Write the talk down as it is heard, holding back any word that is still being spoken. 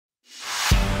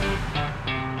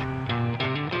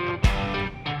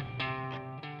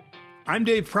I'm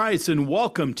Dave Price, and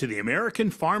welcome to the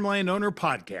American Farmland Owner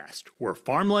Podcast, where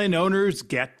farmland owners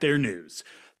get their news.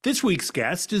 This week's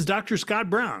guest is Dr. Scott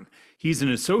Brown. He's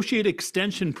an associate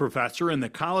extension professor in the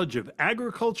College of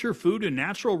Agriculture, Food, and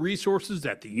Natural Resources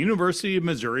at the University of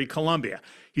Missouri-Columbia.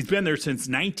 He's been there since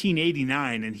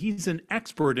 1989, and he's an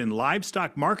expert in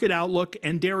livestock market outlook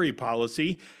and dairy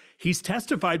policy. He's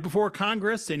testified before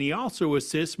Congress, and he also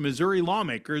assists Missouri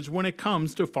lawmakers when it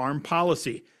comes to farm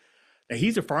policy. Now,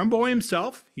 he's a farm boy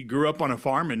himself. He grew up on a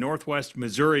farm in northwest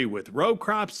Missouri with row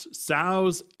crops,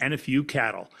 sows, and a few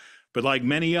cattle. But like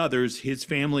many others, his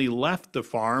family left the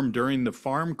farm during the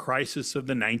farm crisis of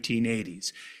the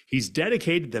 1980s. He's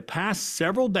dedicated the past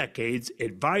several decades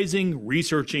advising,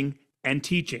 researching, and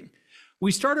teaching.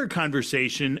 We start our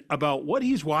conversation about what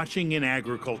he's watching in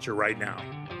agriculture right now.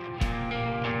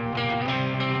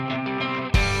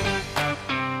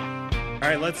 All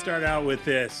right, let's start out with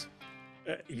this.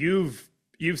 You've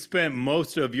spent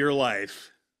most of your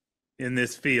life in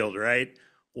this field, right?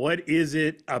 What is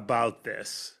it about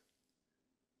this?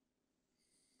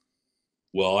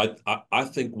 Well, I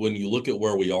think when you look at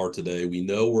where we are today, we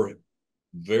know we're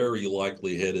very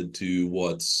likely headed to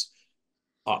what's,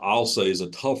 I'll say, is a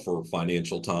tougher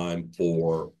financial time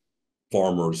for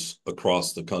farmers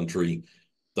across the country.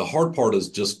 The hard part is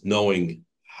just knowing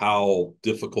how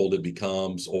difficult it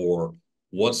becomes, or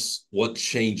what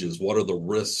changes, what are the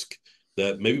risks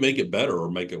that maybe make it better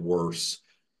or make it worse.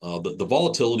 The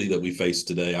volatility that we face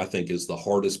today, I think, is the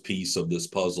hardest piece of this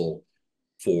puzzle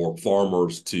for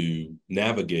farmers to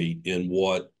navigate in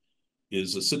what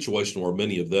is a situation where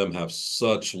many of them have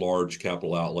such large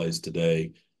capital outlays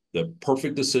today that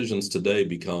perfect decisions today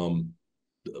become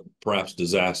perhaps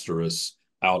disastrous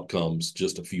outcomes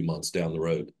just a few months down the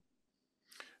road.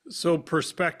 So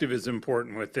perspective is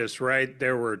important with this, right?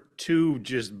 There were two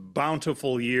just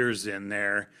bountiful years in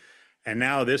there, and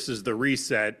now this is the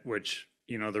reset, which,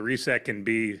 the reset can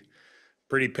be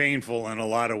pretty painful in a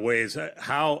lot of ways.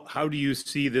 How do you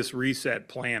see this reset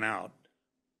playing out?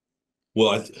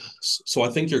 Well, so I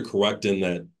think you're correct in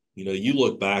that, you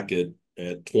look back at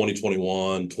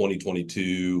 2021,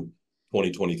 2022,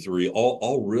 2023,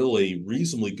 all really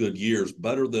reasonably good years,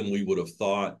 better than we would have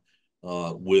thought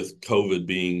with COVID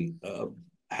being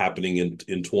happening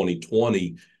in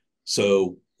 2020.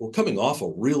 So we're coming off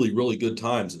of really, really good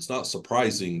times. It's not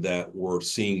surprising that we're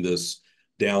seeing this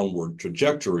downward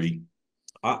trajectory.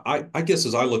 I guess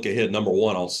as I look ahead, number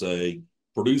one, I'll say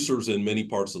producers in many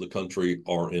parts of the country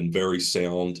are in very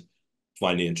sound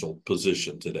financial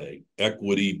position today.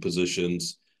 Equity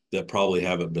positions that probably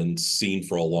haven't been seen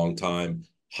for a long time,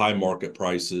 high market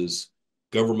prices,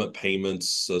 government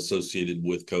payments associated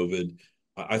with COVID,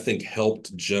 I think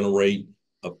helped generate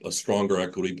a stronger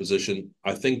equity position.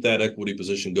 I think that equity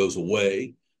position goes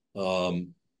away,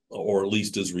 or at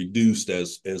least is reduced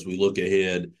as we look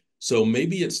ahead. So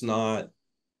maybe it's not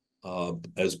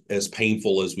as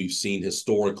painful as we've seen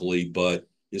historically, but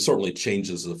it certainly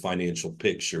changes the financial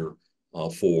picture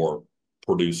for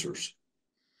producers.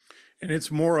 And it's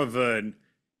more of an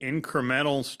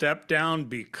incremental step down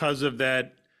because of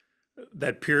that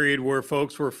period where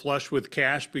folks were flush with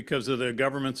cash because of the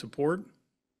government support?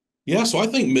 Yeah, so I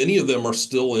think many of them are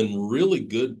still in really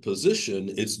good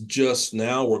position. It's just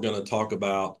now we're going to talk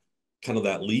about kind of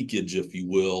that leakage, if you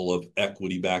will, of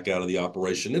equity back out of the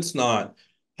operation. It's not,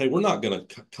 hey, we're not going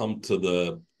to come to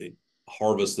the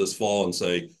harvest this fall and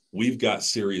say, we've got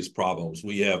serious problems.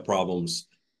 We have problems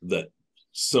that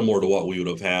similar to what we would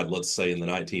have had, let's say, in the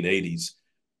 1980s.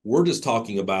 We're just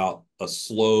talking about a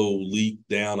slow leak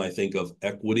down, I think, of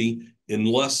equity,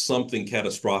 unless something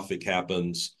catastrophic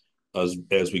happens as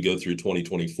we go through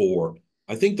 2024.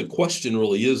 I think the question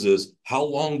really is how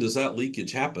long does that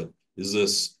leakage happen? Is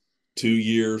this 2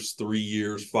 years, 3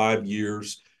 years, 5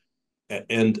 years?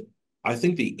 And I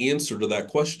think the answer to that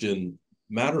question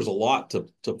matters a lot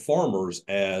to farmers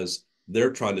as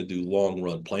they're trying to do long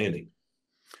run planning.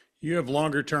 You have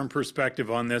longer term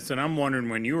perspective on this, and I'm wondering,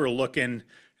 when you were looking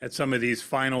at some of these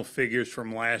final figures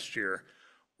from last year,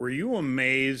 were you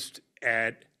amazed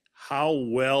at how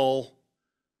well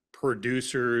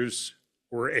producers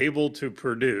were able to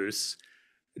produce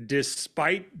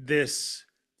despite this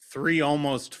 3,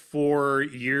 almost 4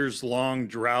 years long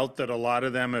drought that a lot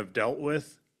of them have dealt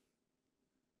with?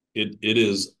 It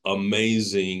is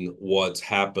amazing what's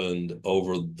happened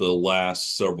over the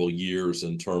last several years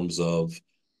in terms of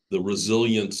the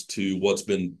resilience to what's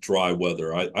been dry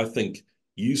weather. I think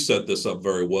you set this up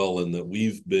very well in that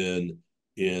we've been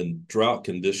in drought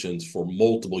conditions for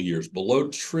multiple years, below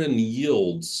trend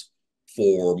yields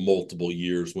for multiple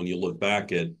years when you look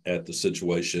back at the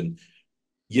situation.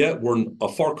 Yet we're a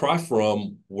far cry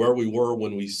from where we were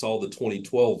when we saw the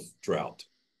 2012 drought.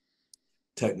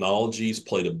 Technologies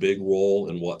played a big role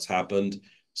in what's happened.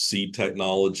 Seed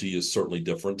technology is certainly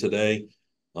different today.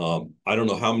 I don't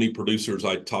know how many producers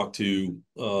I talked to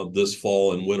this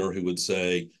fall and winter who would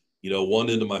say, one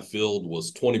end of my field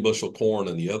was 20 bushel corn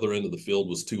and the other end of the field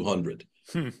was 200.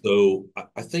 Hmm. So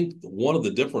I think one of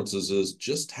the differences is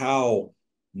just how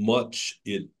much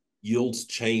it yields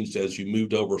changed as you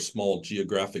moved over small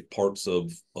geographic parts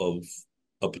of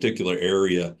a particular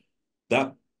area.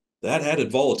 That that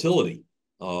added volatility.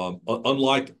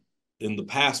 Unlike in the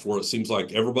past where it seems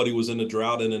like everybody was in a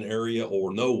drought in an area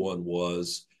or no one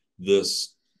was,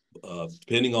 this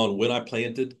depending on when I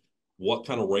planted, what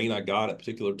kind of rain I got at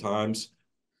particular times,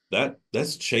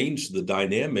 that's changed the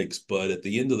dynamics. But at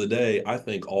the end of the day, I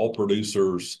think all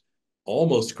producers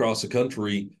almost across the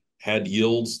country had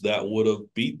yields that would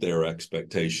have beat their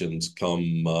expectations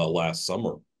come last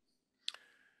summer.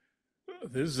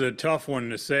 This is a tough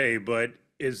one to say, but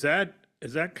is that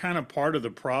kind of part of the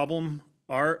problem?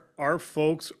 Our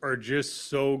folks are just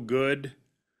so good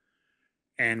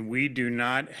and we do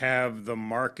not have the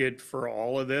market for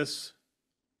all of this.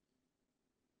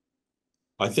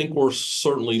 I think we're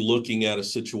certainly looking at a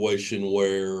situation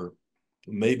where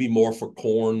maybe more for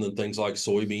corn than things like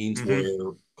soybeans, Hmm.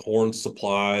 where corn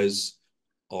supplies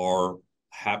are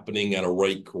happening at a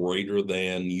rate greater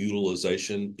than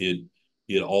utilization. It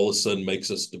all of a sudden makes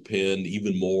us depend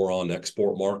even more on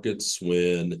export markets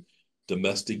when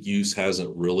domestic use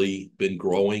hasn't really been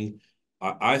growing.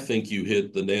 I think you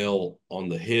hit the nail on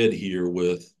the head here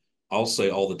with, I'll say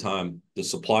all the time, the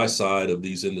supply side of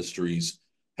these industries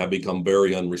have become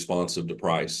very unresponsive to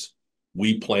price.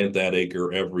 We plant that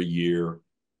acre every year.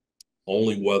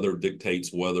 Only weather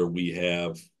dictates whether we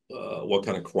have what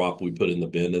kind of crop we put in the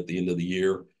bin at the end of the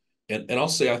year. And I'll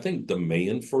say, I think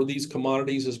demand for these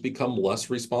commodities has become less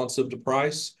responsive to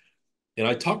price. And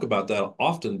I talk about that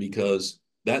often because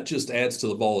that just adds to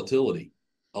the volatility.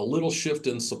 A little shift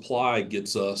in supply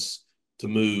gets us to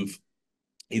move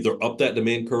either up that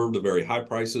demand curve to very high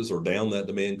prices or down that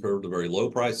demand curve to very low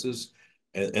prices.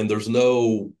 And there's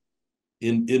no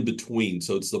in between.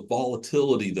 So it's the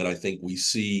volatility that I think we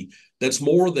see that's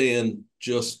more than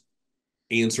just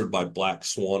answered by black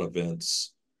swan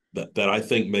events that I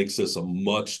think makes this a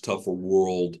much tougher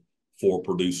world for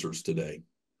producers today.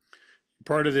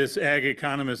 Part of this Ag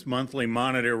Economist Monthly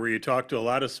Monitor, where you talk to a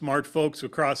lot of smart folks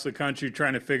across the country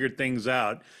trying to figure things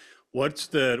out. What's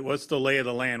the lay of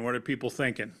the land? What are people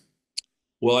thinking?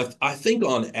 Well, I think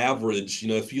on average,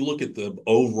 if you look at the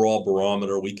overall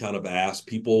barometer, we kind of ask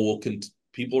people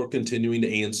are continuing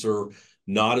to answer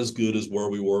not as good as where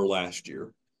we were last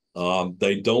year.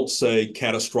 They don't say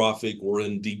catastrophic, we're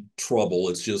in deep trouble.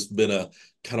 It's just been a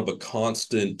kind of a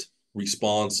constant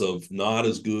response of not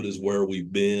as good as where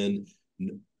we've been.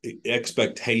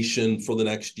 Expectation for the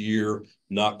next year,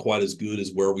 not quite as good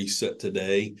as where we sit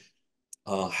today.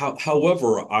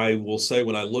 However, I will say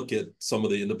when I look at some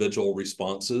of the individual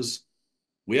responses,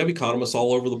 we have economists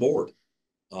all over the board.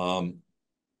 Um,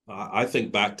 I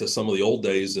think back to some of the old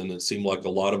days, and it seemed like a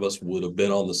lot of us would have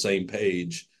been on the same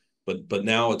page, but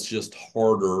now it's just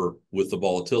harder with the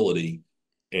volatility,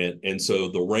 and so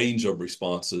the range of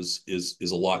responses is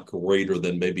a lot greater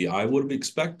than maybe I would have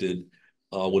expected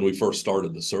when we first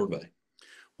started the survey.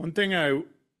 One thing I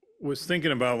was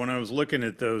thinking about when I was looking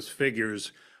at those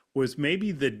figures was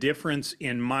maybe the difference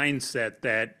in mindset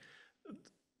that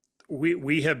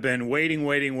we have been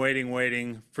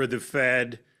waiting for the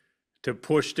Fed to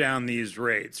push down these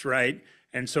rates, right?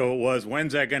 And so it was,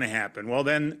 when's that going to happen? Well,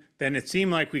 then it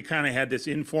seemed like we kind of had this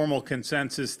informal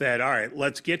consensus that, all right,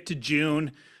 let's get to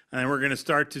June and then we're going to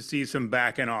start to see some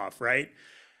backing off, right?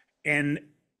 And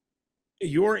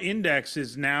your index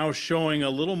is now showing a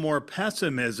little more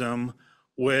pessimism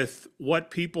with what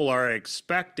people are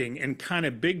expecting and kind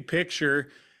of big picture.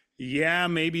 Yeah,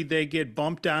 maybe they get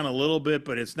bumped down a little bit,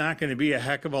 but it's not going to be a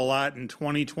heck of a lot in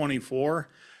 2024.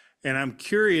 And I'm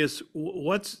curious,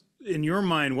 what's in your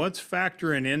mind, what's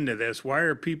factoring into this? Why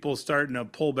are people starting to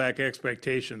pull back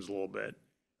expectations a little bit?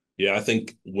 Yeah, I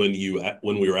think when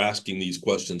we were asking these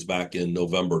questions back in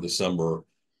November, December,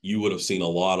 you would have seen a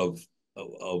lot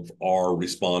of our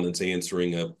respondents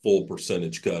answering a full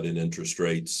percentage cut in interest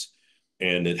rates,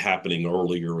 and it happening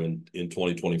earlier in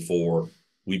 2024.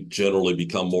 We've generally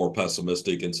become more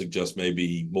pessimistic and suggest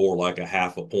maybe more like a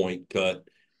half a point cut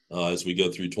as we go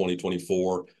through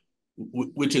 2024,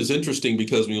 which is interesting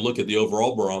because when you look at the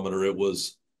overall barometer, it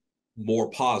was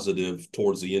more positive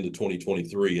towards the end of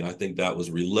 2023. And I think that was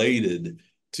related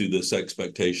to this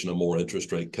expectation of more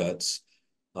interest rate cuts.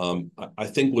 I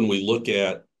think when we look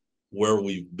at where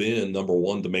we've been, number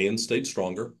one, demand stayed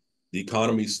stronger, the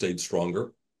economy stayed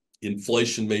stronger,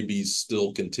 inflation may be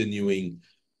still continuing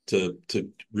to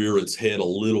rear its head a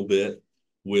little bit,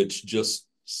 which just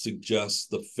suggests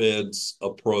the Fed's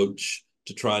approach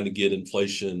to trying to get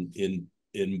inflation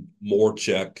in more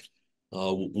check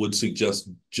would suggest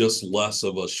just less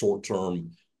of a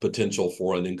short-term potential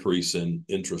for an increase in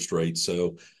interest rates.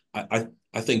 So I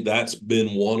think that's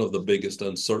been one of the biggest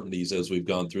uncertainties as we've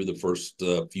gone through the first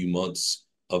few months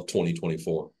of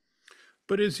 2024.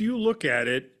 But as you look at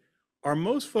it, are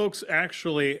most folks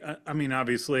actually, I mean,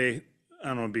 obviously, I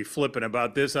don't want to be flippant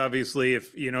about this. Obviously,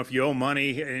 if you owe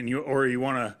money and you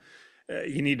want to,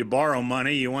 you need to borrow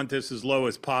money, you want this as low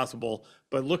as possible.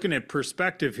 But looking at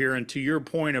perspective here, and to your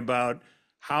point about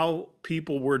how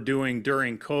people were doing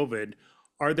during COVID,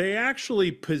 are they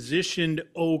actually positioned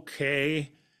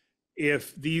okay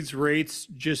if these rates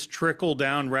just trickle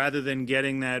down rather than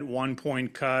getting that 1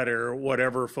 point cut or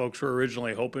whatever folks were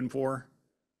originally hoping for?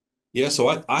 Yeah,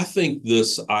 so I think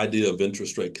this idea of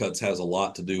interest rate cuts has a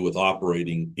lot to do with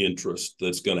operating interest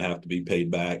that's going to have to be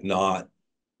paid back, not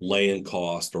land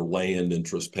cost or land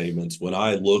interest payments. When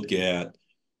I look at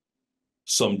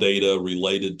some data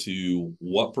related to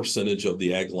what percentage of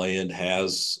the ag land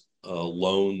has a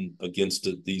loan against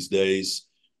it these days,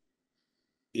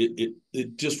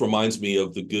 it just reminds me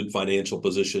of the good financial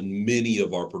position many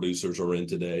of our producers are in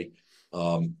today.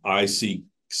 I see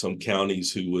some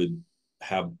counties who would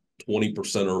have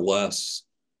 20% or less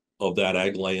of that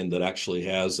ag land that actually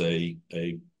has a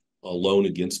loan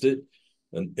against it.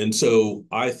 And so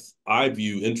I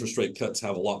view interest rate cuts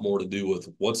have a lot more to do with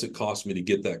what's it cost me to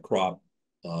get that crop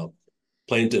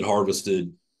planted,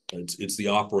 harvested. It's the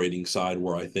operating side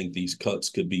where I think these cuts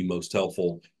could be most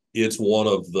helpful. It's one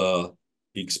of the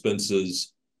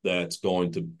expenses that's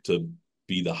going to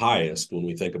be the highest when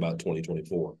we think about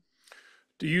 2024.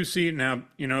 Do you see now,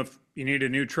 if you need a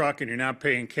new truck and you're not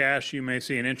paying cash, you may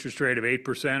see an interest rate of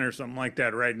 8% or something like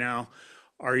that right now.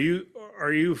 Are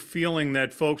you feeling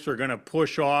that folks are going to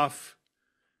push off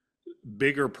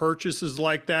bigger purchases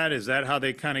like that? Is that how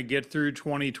they kind of get through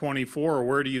 2024, or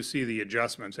where do you see the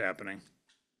adjustments happening?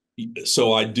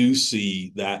 So I do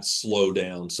see that slow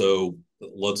down. So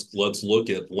let's look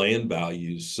at land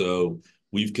values. So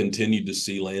we've continued to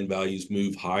see land values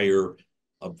move higher.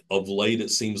 Of late, it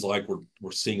seems like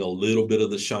we're seeing a little bit of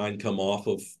the shine come off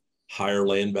of higher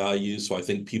land values. So I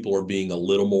think people are being a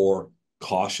little more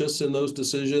cautious in those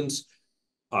decisions.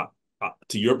 Uh,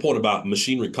 to your point about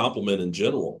machinery complement in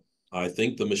general, I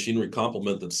think the machinery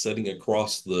complement that's setting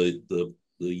across the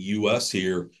U.S.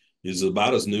 here is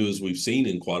about as new as we've seen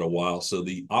in quite a while. So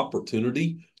the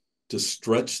opportunity to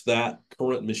stretch that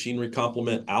current machinery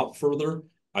complement out further,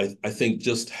 I think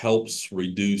just helps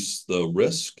reduce the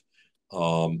risk.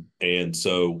 And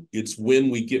so it's when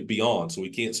we get beyond, so we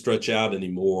can't stretch out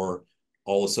anymore.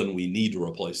 All of a sudden, we need to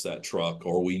replace that truck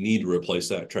or we need to replace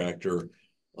that tractor.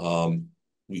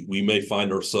 We may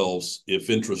find ourselves, if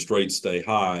interest rates stay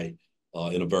high,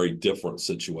 in a very different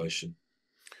situation.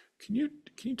 Can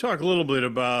you talk a little bit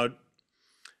about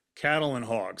cattle and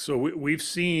hogs? So we've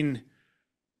seen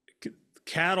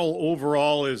cattle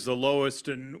overall is the lowest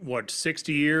in what,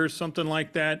 60 years, something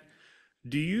like that.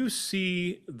 Do you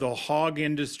see the hog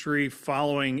industry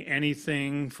following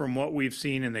anything from what we've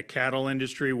seen in the cattle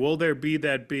industry? Will there be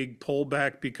that big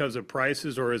pullback because of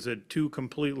prices, or is it two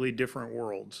completely different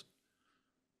worlds?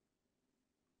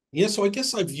 Yeah, so I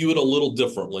guess I view it a little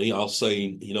differently. I'll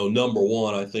say, number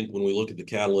one, I think when we look at the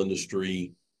cattle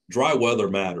industry, dry weather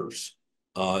matters.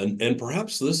 And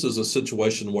perhaps this is a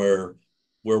situation where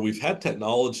we've had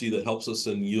technology that helps us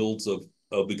in yields of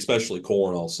especially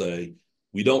corn, I'll say.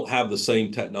 We don't have the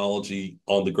same technology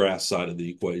on the grass side of the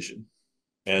equation.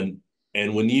 And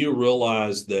and when you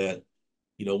realize that,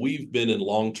 we've been in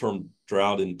long-term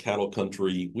drought in cattle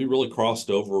country, we really crossed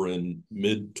over in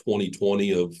mid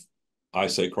 2020 of, I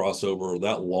say crossover,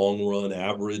 that long run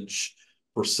average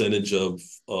percentage of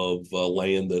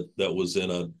land that was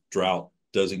in a drought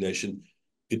designation.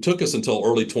 It took us until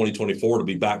early 2024 to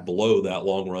be back below that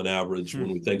long run average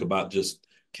when we think about just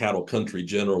cattle country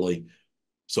generally.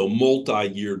 So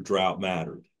multi-year drought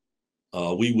mattered.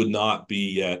 We would not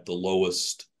be at the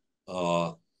lowest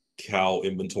cow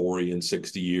inventory in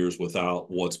 60 years without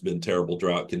what's been terrible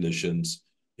drought conditions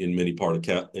in many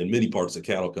parts of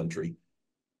cattle country.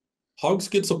 Hogs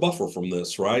gets a buffer from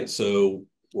this, right? So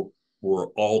we're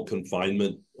all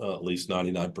confinement, at least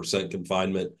 99%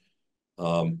 confinement.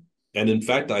 And in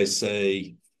fact, I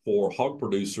say for hog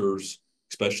producers,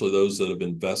 especially those that have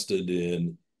invested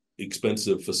in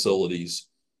expensive facilities,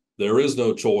 there is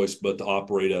no choice but to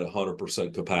operate at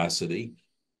 100% capacity.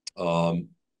 And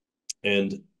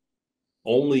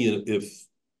only if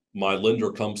my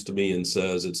lender comes to me and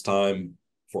says it's time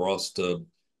for us to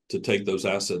take those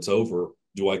assets over,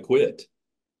 do I quit?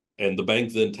 And the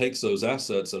bank then takes those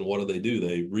assets, and what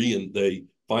do? They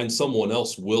find someone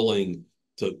else willing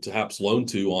to perhaps loan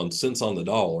to on cents on the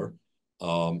dollar,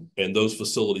 and those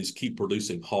facilities keep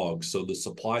producing hogs. So the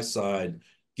supply side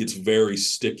gets very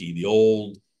sticky. The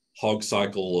old hog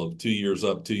cycle of 2 years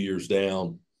up, 2 years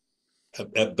down.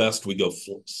 At best, we go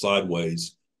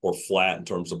sideways or flat in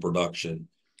terms of production.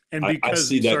 And I because,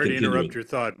 see that sorry to interrupt continuing. your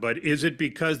thought, but is it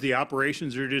because the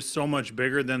operations are just so much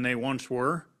bigger than they once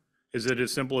were? Is it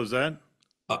as simple as that?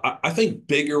 I think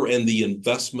bigger and the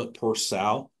investment per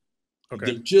sow, Okay.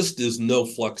 there just is no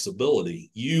flexibility.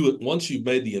 Once you've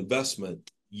made the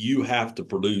investment, you have to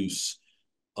produce,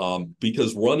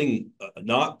 because running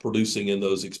not producing in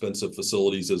those expensive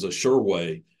facilities is a sure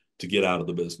way to get out of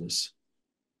the business.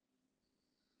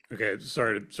 Okay.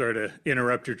 Sorry to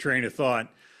interrupt your train of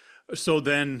thought. So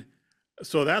then,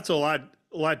 so that's a lot.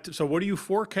 So what do you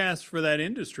forecast for that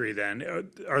industry then?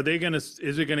 Are they going to,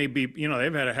 is it going to be,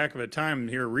 they've had a heck of a time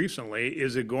here recently.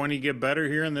 Is it going to get better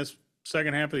here in this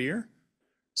second half of the year?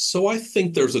 So I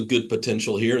think there's a good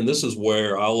potential here, and this is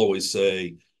where I'll always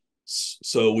say,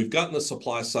 so we've gotten the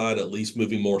supply side at least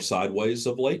moving more sideways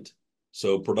of late.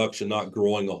 So production not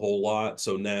growing a whole lot.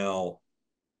 So now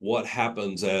what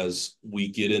happens as we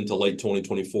get into late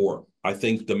 2024? I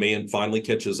think demand finally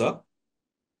catches up,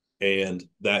 and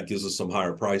that gives us some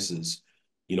higher prices.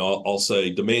 I'll say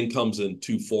demand comes in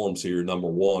two forms here. Number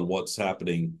one, what's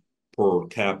happening per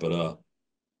capita.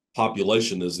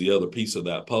 Population is the other piece of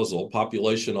that puzzle.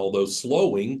 Population, although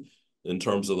slowing in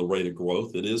terms of the rate of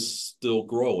growth, it is still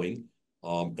growing.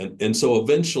 And so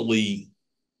eventually,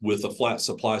 with a flat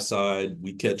supply side,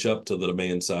 we catch up to the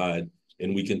demand side,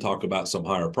 and we can talk about some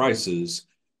higher prices.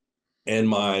 And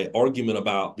my argument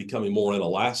about becoming more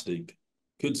inelastic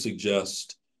could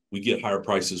suggest we get higher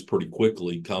prices pretty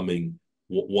quickly coming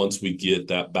once we get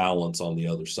that balance on the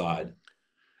other side.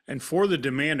 And for the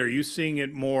demand, are you seeing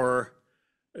it more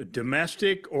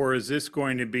domestic, or is this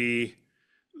going to be?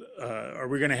 Are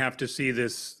we going to have to see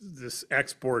this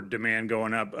export demand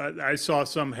going up? I saw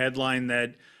some headline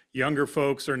that younger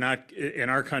folks are not in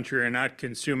our country are not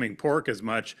consuming pork as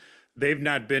much. They've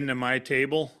not been to my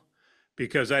table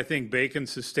because I think bacon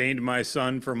sustained my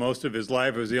son for most of his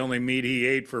life. It was the only meat he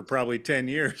ate for probably 10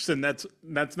 years, and that's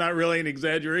not really an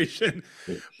exaggeration.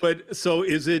 But so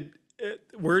is it?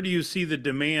 Where do you see the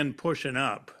demand pushing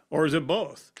up, or is it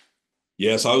both?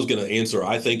 Yes, I was going to answer.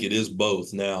 I think it is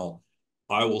both. Now,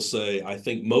 I will say I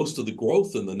think most of the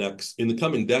growth in the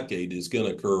coming decade is going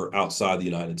to occur outside the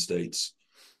United States.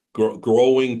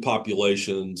 Growing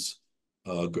populations,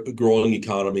 growing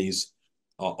economies.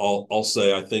 I'll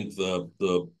say I think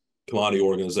the commodity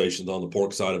organizations on the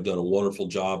pork side have done a wonderful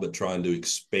job at trying to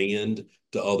expand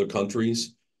to other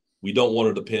countries. We don't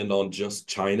want to depend on just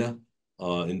China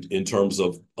in terms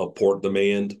of pork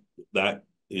demand. That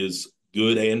is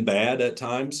good and bad at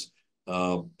times.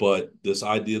 But this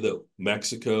idea that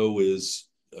Mexico is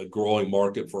a growing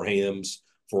market for hams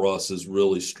for us is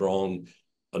really strong.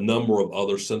 A number of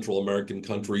other Central American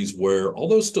countries where,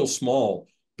 although still small,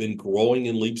 been growing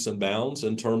in leaps and bounds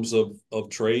in terms of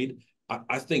trade.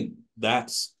 I think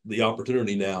that's the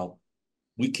opportunity now.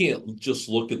 We can't just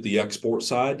look at the export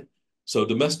side. So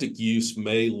domestic use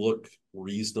may look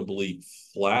reasonably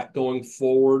flat going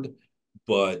forward,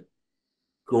 but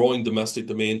growing domestic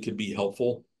demand could be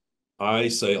helpful. I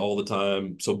say all the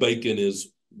time, so bacon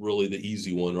is really the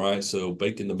easy one, right? So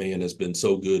bacon demand has been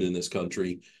so good in this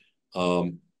country.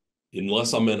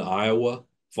 Unless I'm in Iowa,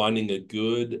 finding a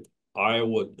good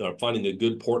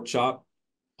pork chop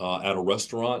at a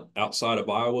restaurant outside of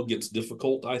Iowa gets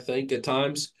difficult, I think, at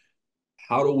times.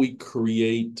 How do we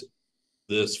create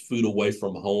this food away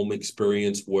from home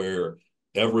experience where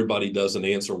everybody doesn't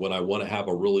answer when I want to have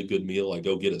a really good meal, I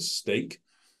go get a steak,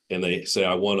 and they say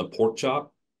I want a pork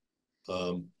chop?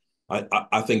 Um,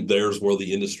 I think there's where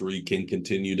the industry can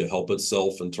continue to help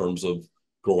itself in terms of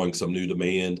growing some new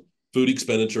demand. Food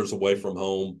expenditures away from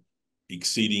home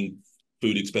exceeding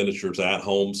food expenditures at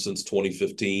home since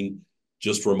 2015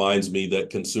 just reminds me that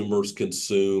consumers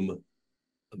consume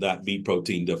that meat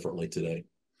protein differently today.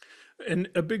 And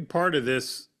a big part of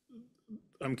this,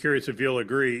 I'm curious if you'll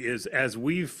agree, is as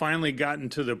we've finally gotten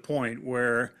to the point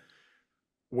where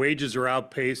wages are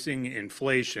outpacing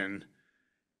inflation,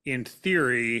 in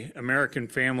theory, American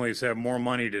families have more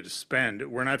money to spend.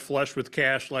 We're not flush with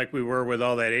cash like we were with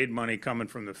all that aid money coming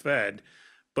from the Fed,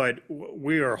 but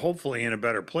we are hopefully in a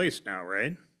better place now,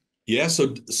 right? Yeah,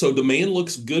 so demand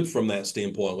looks good from that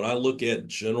standpoint. When I look at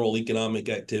general economic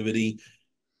activity,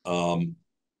 um,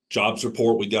 jobs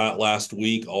report we got last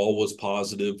week all was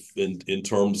positive in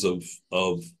terms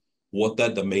of what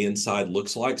that demand side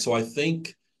looks like. So I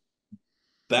think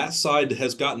that side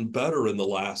has gotten better in the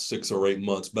last 6 or 8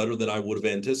 months, better than I would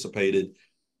have anticipated.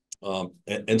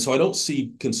 And so I don't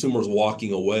see consumers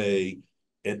walking away.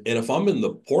 And if I'm in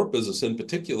the pork business in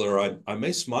particular, I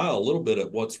may smile a little bit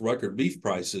at what's record beef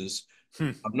prices.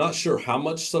 Hmm. I'm not sure how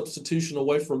much substitution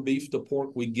away from beef to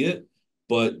pork we get,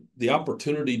 but the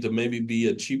opportunity to maybe be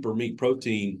a cheaper meat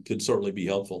protein could certainly be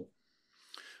helpful.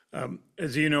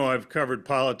 As you know, I've covered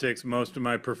politics most of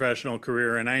my professional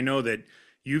career, and I know that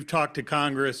you've talked to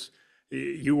Congress.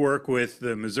 You work with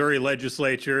the Missouri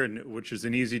legislature, and which is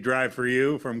an easy drive for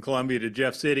you from Columbia to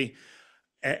Jeff City.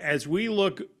 As we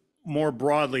look more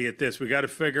broadly at this, we got to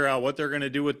figure out what they're going to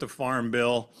do with the farm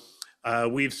bill.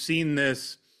 We've seen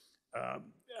this uh,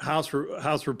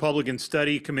 House Republican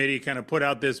Study Committee kind of put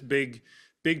out this big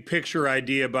picture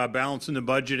idea about balancing the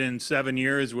budget in 7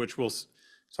 years, which will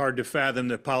it's hard to fathom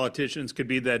that politicians could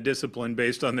be that disciplined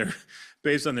based on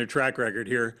their track record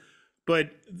here.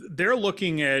 But they're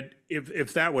looking at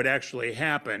if that would actually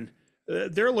happen,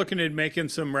 they're looking at making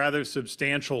some rather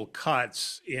substantial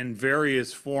cuts in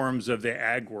various forms of the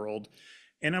ag world.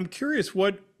 And I'm curious,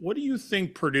 what do you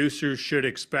think producers should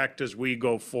expect as we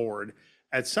go forward?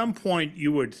 At some point,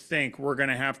 you would think we're going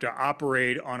to have to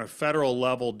operate on a federal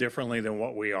level differently than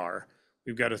what we are.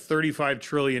 We've got a $35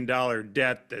 trillion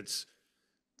debt that's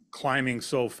climbing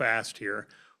so fast here.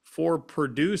 For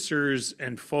producers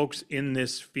and folks in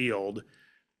this field,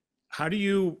 how do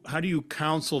you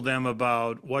counsel them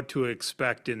about what to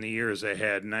expect in the years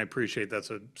ahead? And I appreciate that's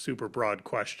a super broad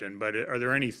question, but are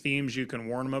there any themes you can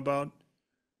warn them about?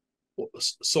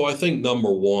 So I think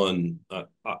number one,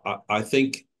 I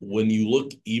think when you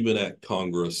look even at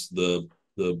Congress, the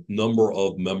number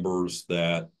of members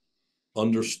that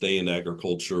understand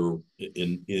agriculture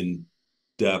in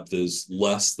depth is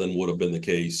less than would have been the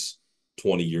case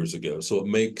 20 years ago. So it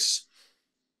makes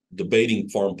debating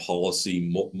farm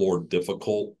policy more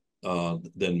difficult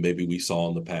than maybe we saw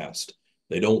in the past.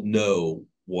 They don't know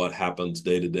what happens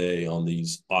day to day on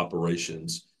these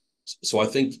operations. So I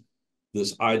think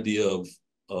this idea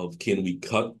of can we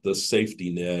cut the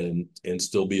safety net and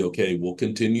still be okay will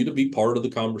continue to be part of the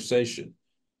conversation.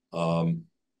 Um,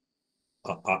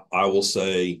 I will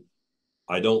say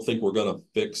I don't think we're going to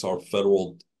fix our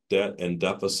federal debt and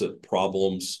deficit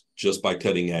problems just by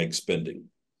cutting ag spending.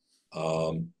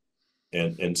 Um,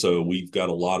 and so we've got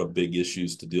a lot of big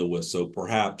issues to deal with. So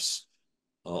perhaps,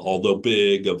 although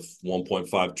big of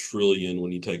 1.5 trillion,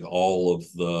 when you take all of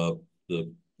the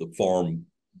farm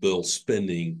bill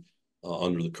spending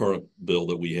under the current bill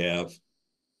that we have,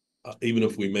 even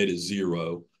if we made it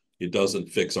zero, it doesn't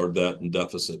fix our debt and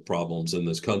deficit problems in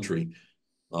this country.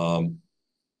 Um,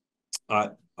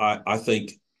 I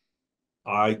think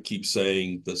I keep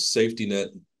saying the safety net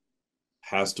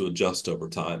has to adjust over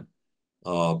time.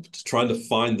 Trying to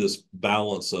find this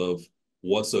balance of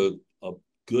what's a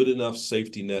good enough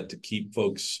safety net to keep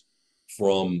folks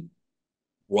from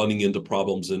running into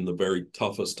problems in the very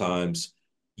toughest times,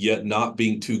 yet not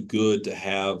being too good to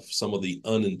have some of the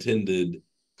unintended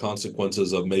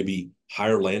consequences of maybe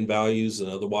higher land values than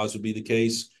otherwise would be the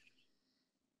case.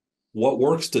 What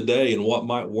works today and what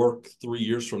might work 3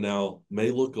 years from now may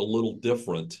look a little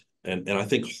different, and I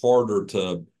think harder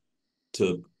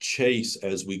to chase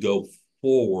as we go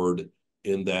forward,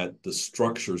 in that the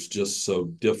structure's just so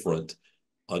different.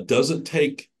 Doesn't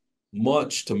take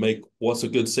much to make what's a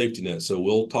good safety net. So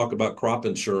we'll talk about crop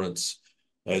insurance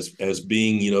as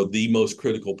being, the most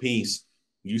critical piece.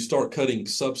 You start cutting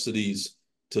subsidies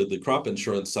to the crop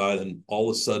insurance side, and all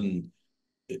of a sudden,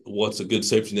 what's a good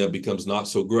safety net becomes not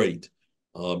so great.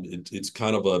 It's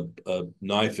kind of a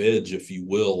knife edge, if you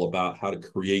will, about how to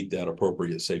create that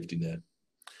appropriate safety net.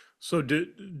 So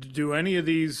do any of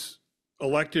these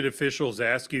elected officials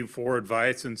ask you for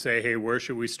advice and say, hey, where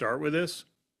should we start with this?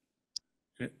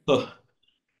 Uh,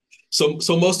 so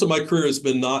most of my career has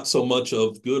been not so much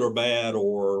of good or bad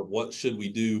or what should we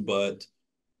do, but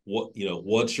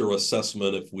what's your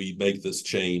assessment if we make this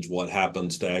change? What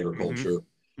happens to Mm-hmm. agriculture?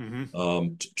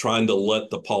 Mm-hmm. Trying to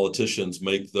let the politicians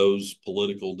make those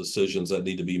political decisions that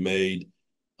need to be made.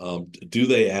 Do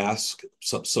they ask?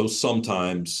 So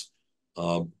sometimes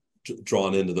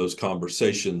drawn into those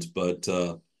conversations, but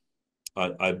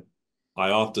I I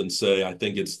often say I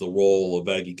think it's the role of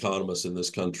ag economists in this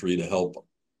country to help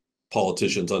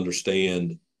politicians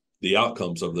understand the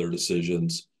outcomes of their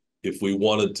decisions. If we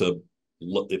wanted to,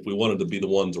 if we wanted to be the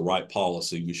ones to write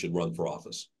policy, we should run for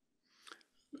office.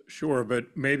 Sure,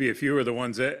 but maybe if you were the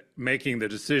ones making the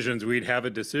decisions, we'd have a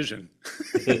decision,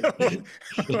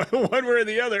 one way or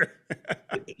the other.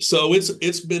 So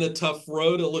it's been a tough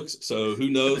road. It looks so. Who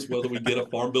knows whether we get a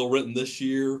farm bill written this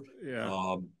year?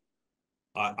 Yeah.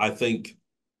 I think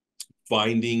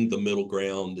finding the middle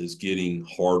ground is getting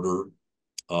harder,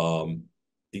 um,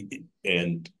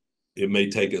 and it may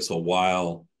take us a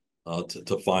while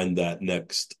to find that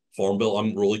next farm bill.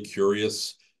 I'm really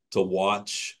curious to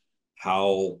watch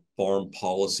how farm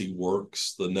policy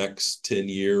works the next 10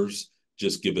 years,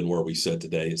 just given where we sit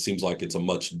today. It seems like it's a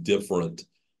much different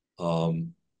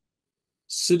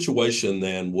situation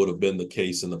than would have been the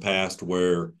case in the past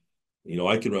where,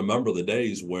 I can remember the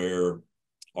days where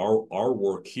our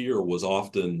work here was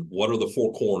often, what are the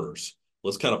four corners?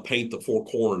 Let's kind of paint the four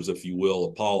corners, if you will,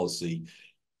 of policy.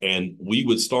 And we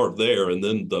would start there, and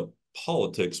then the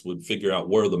politics would figure out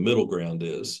where the middle ground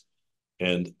is.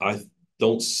 And I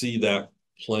don't see that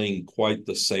playing quite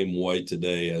the same way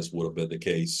today as would have been the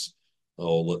case,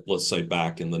 let's say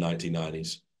back in the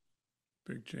 1990s.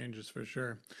 Big changes for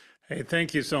sure. Hey,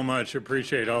 thank you so much.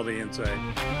 Appreciate all the insight.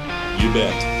 You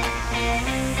bet.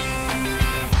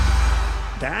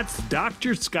 That's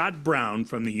Dr. Scott Brown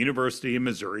from the University of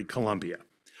Missouri-Columbia.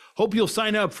 Hope you'll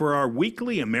sign up for our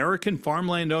weekly American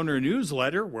Farmland Owner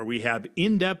newsletter, where we have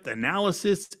in-depth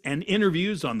analysis and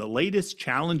interviews on the latest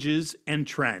challenges and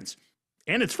trends.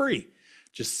 And it's free.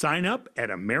 Just sign up at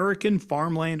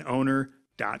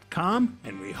AmericanFarmlandOwner.com,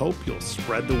 and we hope you'll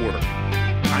spread the word.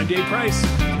 I'm Dave Price.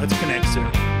 Let's connect soon.